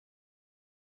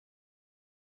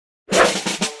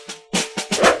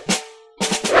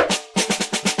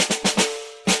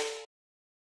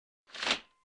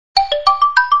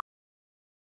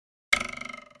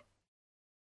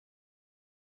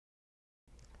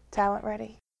Talent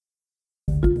ready?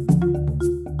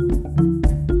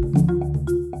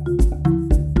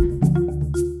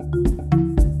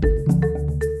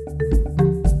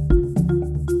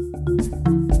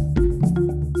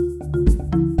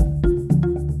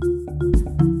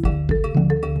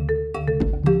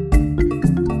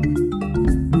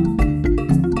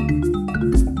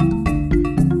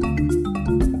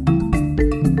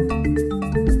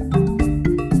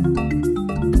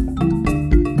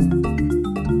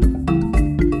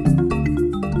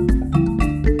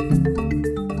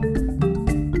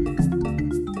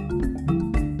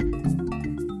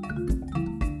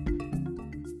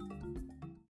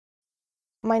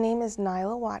 My name is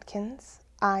Nyala Watkins.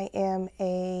 I am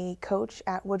a coach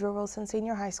at Woodrow Wilson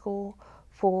Senior High School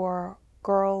for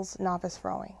girls novice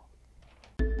rowing.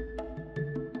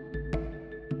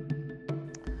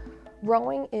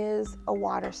 Rowing is a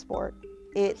water sport.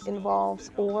 It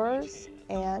involves oars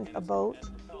and a boat.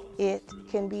 It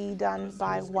can be done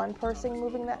by one person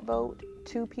moving that boat,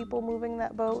 two people moving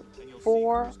that boat,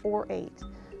 4 or 8.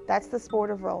 That's the sport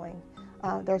of rowing.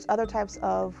 There's other types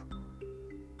of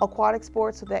aquatic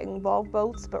sports that involve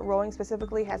boats, but rowing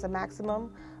specifically has a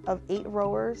maximum of 8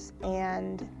 rowers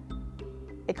and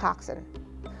a coxswain.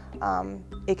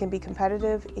 It can be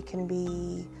competitive, it can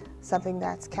be something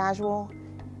that's casual,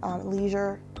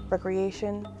 leisure,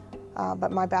 recreation,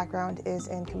 but my background is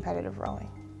in competitive rowing.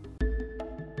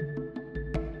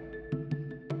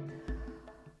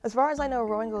 As far as I know,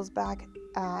 rowing goes back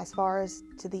as far as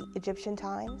to the Egyptian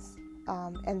times.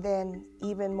 And then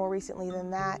even more recently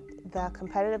than that, the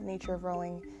competitive nature of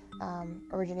rowing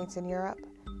originates in Europe,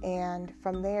 and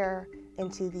from there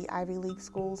into the Ivy League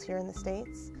schools here in the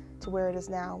States to where it is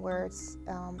now, where it's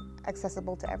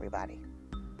accessible to everybody.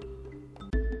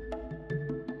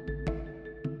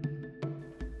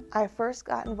 I first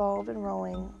got involved in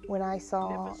rowing when I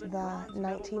saw the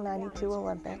 1992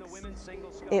 Olympics.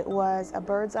 It was a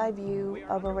bird's eye view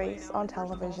of a race on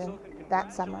television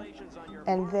that summer.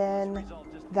 And then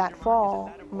that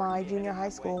fall, my junior high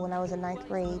school, when I was in 9th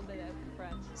grade,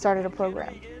 started a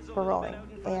program for rowing.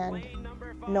 And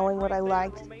knowing what I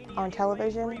liked on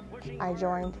television, I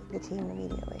joined the team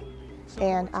immediately.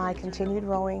 And I continued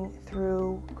rowing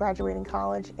through graduating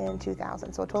college in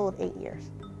 2000, so a total of 8 years.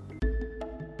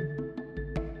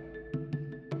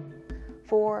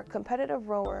 For competitive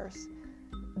rowers,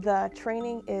 the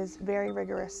training is very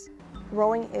rigorous.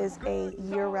 Rowing is a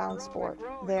year-round sport.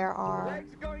 There are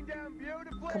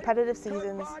competitive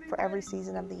seasons for every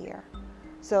season of the year.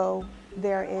 So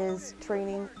there is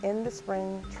training in the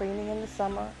spring, training in the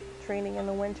summer, training in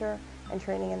the winter, and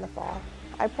training in the fall.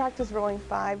 I practiced rowing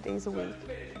 5 days a week.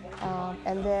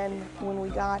 And then when we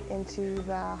got into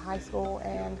the high school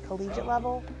and collegiate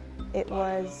level, it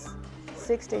was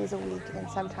 6 days a week and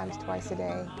sometimes twice a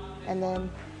day. And then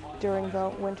during the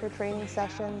winter training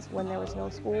sessions when there was no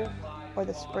school, or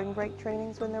the spring break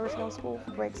trainings when there was no school,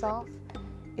 breaks off,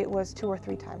 it was 2 or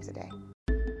 3 times a day.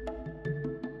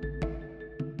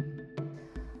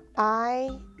 I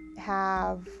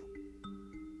have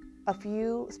a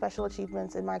few special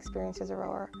achievements in my experience as a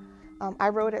rower. I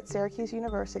rowed at Syracuse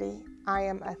University. I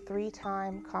am a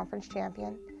 3-time conference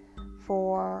champion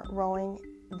for rowing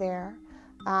there.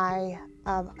 I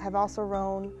have also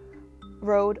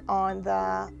rowed on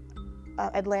the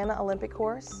Atlanta Olympic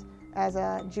course as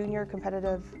a junior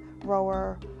competitive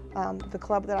rower. The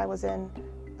club that I was in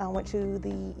went to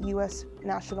the U.S.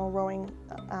 National Rowing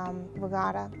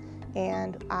Regatta,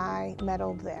 and I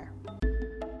medaled there.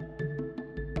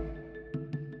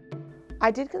 I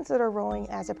did consider rowing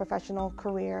as a professional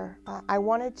career. I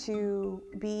wanted to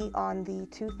be on the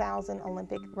 2000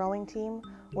 Olympic rowing team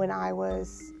when I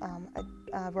was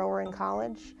a rower in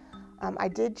college. I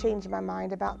did change my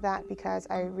mind about that because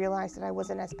I realized that I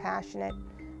wasn't as passionate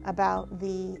about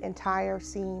the entire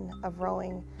scene of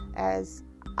rowing as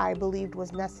I believed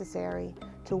was necessary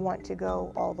to want to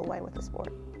go all the way with the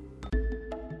sport.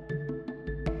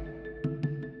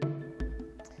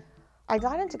 I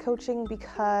got into coaching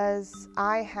because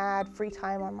I had free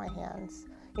time on my hands.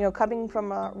 You know, coming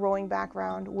from a rowing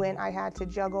background, when I had to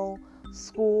juggle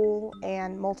school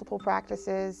and multiple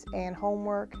practices and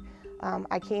homework,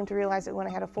 I came to realize that when I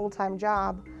had a full-time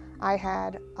job, I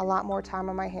had a lot more time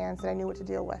on my hands than I knew what to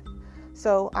deal with.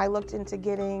 So I looked into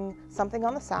getting something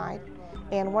on the side,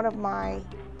 and one of my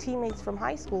teammates from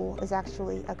high school is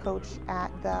actually a coach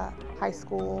at the high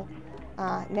school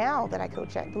now that I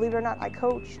coach at. Believe it or not, I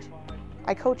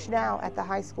coach now at the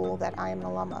high school that I am an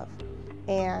alum of.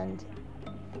 And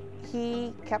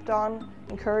he kept on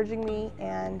encouraging me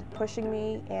and pushing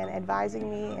me and advising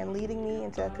me and leading me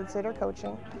into consider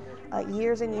coaching.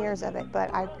 years and years of it,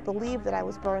 but I believed that I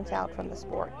was burnt out from the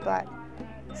sport. But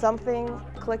something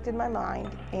clicked in my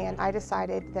mind, and I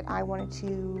decided that I wanted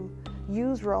to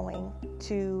use rowing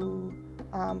to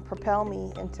propel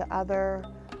me into other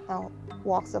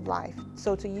walks of life.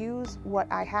 So to use what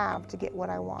I have to get what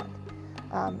I want.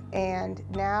 And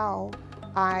now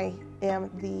I am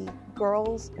the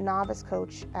girls novice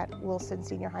coach at Wilson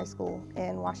Senior High School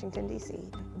in Washington, D.C.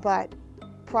 But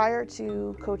prior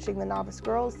to coaching the novice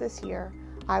girls this year,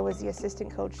 I was the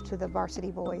assistant coach to the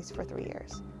varsity boys for 3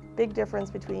 years. Big difference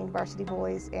between varsity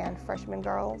boys and freshman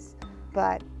girls,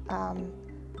 but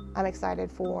I'm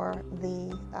excited for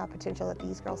the potential that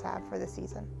these girls have for this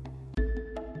season.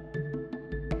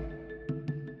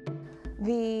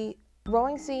 The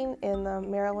rowing scene in the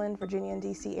Maryland, Virginia, and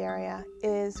DC area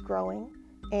is growing,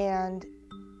 and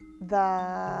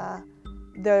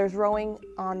there's rowing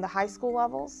on the high school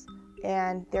levels,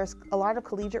 and there's a lot of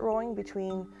collegiate rowing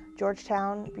between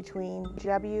Georgetown, between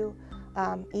GW,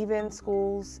 even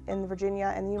schools in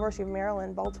Virginia and the University of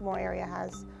Maryland, Baltimore area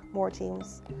has more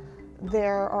teams.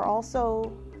 There are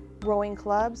also rowing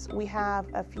clubs. We have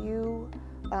a few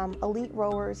elite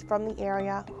rowers from the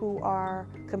area who are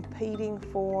competing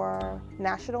for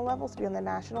national levels, to be on the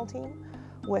national team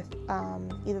with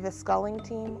either the sculling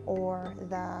team or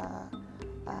the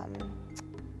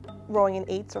rowing in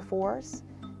 8s or 4s,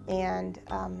 and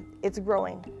it's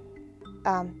growing.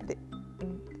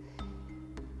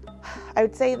 I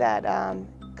would say that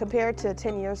compared to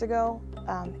 10 years ago,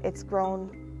 it's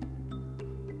grown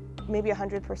maybe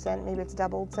 100%, maybe it's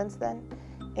doubled since then.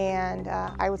 And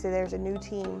I would say there's a new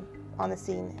team on the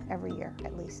scene every year,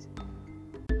 at least.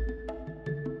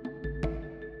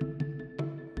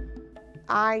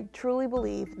 I truly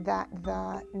believe that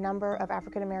the number of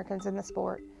African Americans in the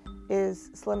sport is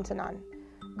slim to none.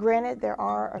 Granted, there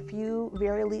are a few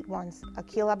very elite ones.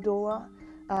 Akil Abdullah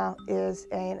is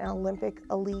an Olympic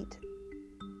elite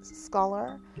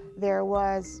sculler. There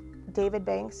was David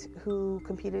Banks, who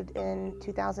competed in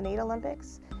 2008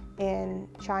 Olympics in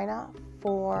China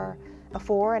for a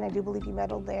 4, and I do believe he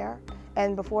medaled there.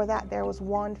 And before that, there was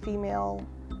one female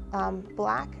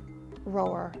black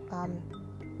rower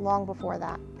long before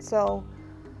that. So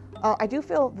I do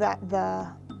feel that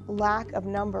the lack of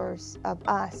numbers of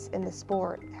us in the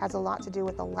sport has a lot to do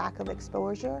with the lack of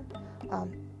exposure.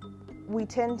 We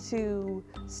tend to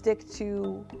stick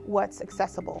to what's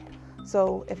accessible.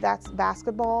 So if that's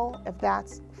basketball, if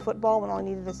that's football, when all you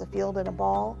needed is a field and a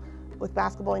ball, with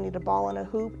basketball you need a ball and a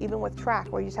hoop, even with track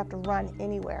where you just have to run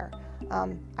anywhere.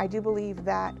 I do believe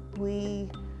that we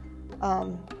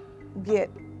get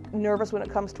nervous when it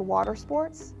comes to water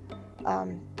sports,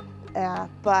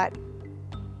 but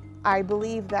I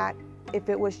believe that if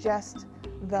it was just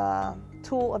the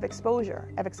tool of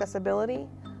exposure, of accessibility,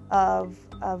 of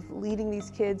leading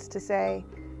these kids to say,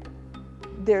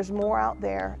 there's more out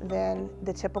there than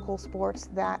the typical sports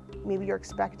that maybe you're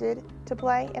expected to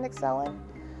play and excel in.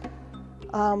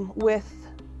 With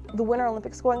the Winter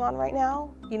Olympics going on right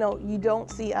now, you don't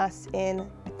see us in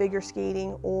figure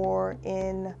skating or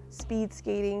in speed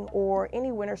skating or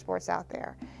any winter sports out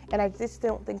there. And I just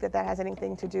don't think that that has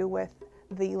anything to do with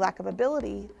the lack of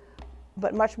ability,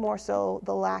 but much more so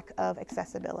the lack of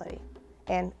accessibility.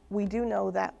 And we do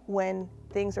know that when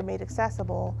things are made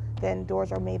accessible, then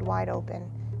doors are made wide open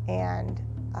and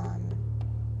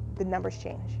the numbers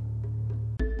change.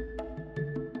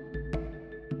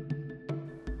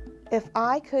 If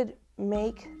I could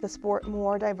make the sport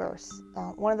more diverse,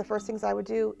 one of the first things I would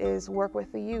do is work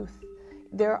with the youth.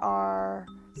 There are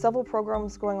several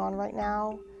programs going on right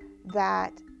now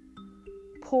that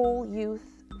pull youth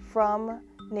from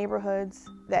neighborhoods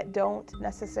that don't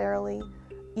necessarily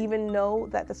even know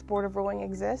that the sport of rowing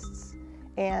exists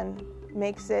and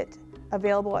makes it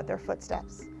available at their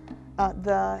footsteps.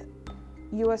 The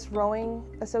U.S. Rowing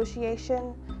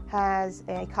Association has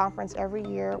a conference every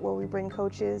year where we bring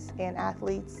coaches and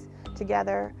athletes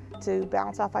together to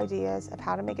bounce off ideas of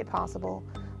how to make it possible.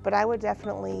 But I would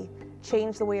definitely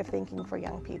change the way of thinking for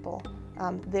young people.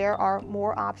 There are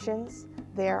more options,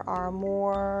 there are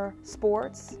more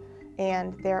sports,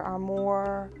 and there are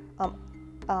more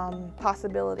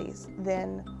possibilities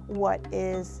than what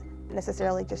is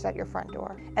necessarily just at your front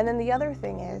door. And then the other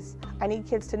thing is, I need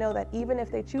kids to know that even if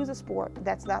they choose a sport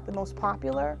that's not the most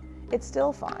popular, it's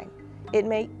still fine. It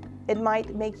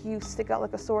might make you stick out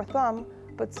like a sore thumb,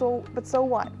 but so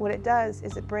what? What it does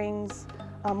is it brings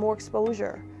more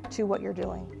exposure to what you're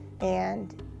doing.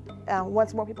 And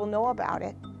once more people know about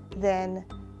it, then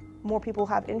more people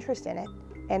have interest in it,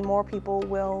 and more people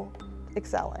will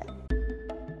excel in it.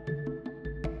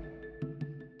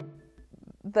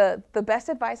 the best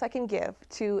advice I can give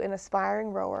to an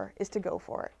aspiring rower is to go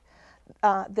for it.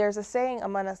 There's a saying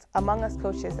among us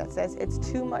coaches that says it's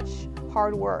too much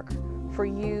hard work for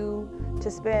you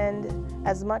to spend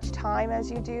as much time as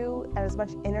you do, and as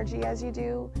much energy as you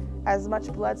do, as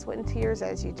much blood, sweat, and tears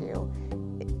as you do,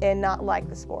 and not like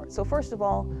the sport. So first of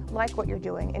all, like what you're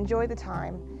doing, enjoy the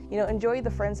time, enjoy the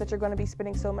friends that you're going to be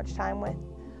spending so much time with,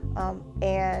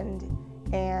 and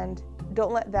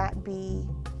don't let that be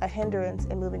a hindrance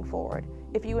in moving forward.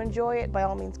 If you enjoy it, by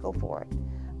all means go for it.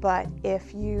 But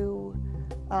if you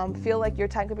feel like your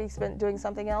time could be spent doing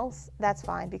something else, that's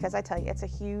fine, because I tell you, it's a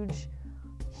huge,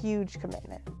 huge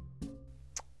commitment.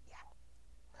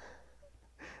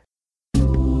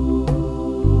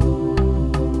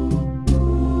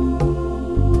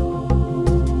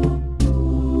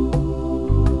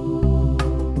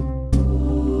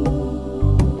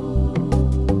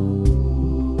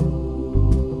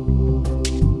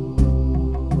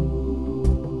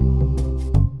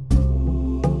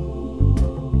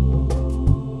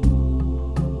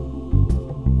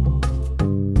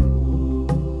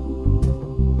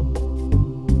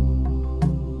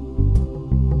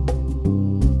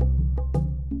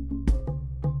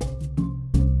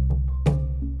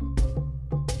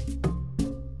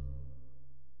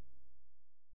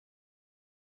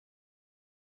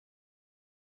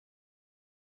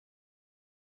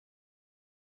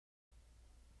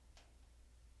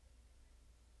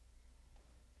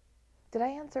 Did I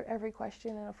answer every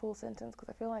question in a full sentence? Because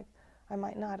I feel like I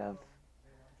might not have.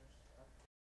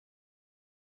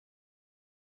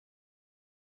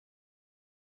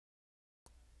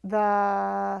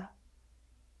 I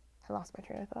lost my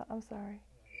train of thought. I'm sorry.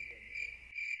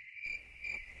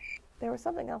 There was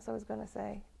something else I was going to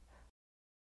say.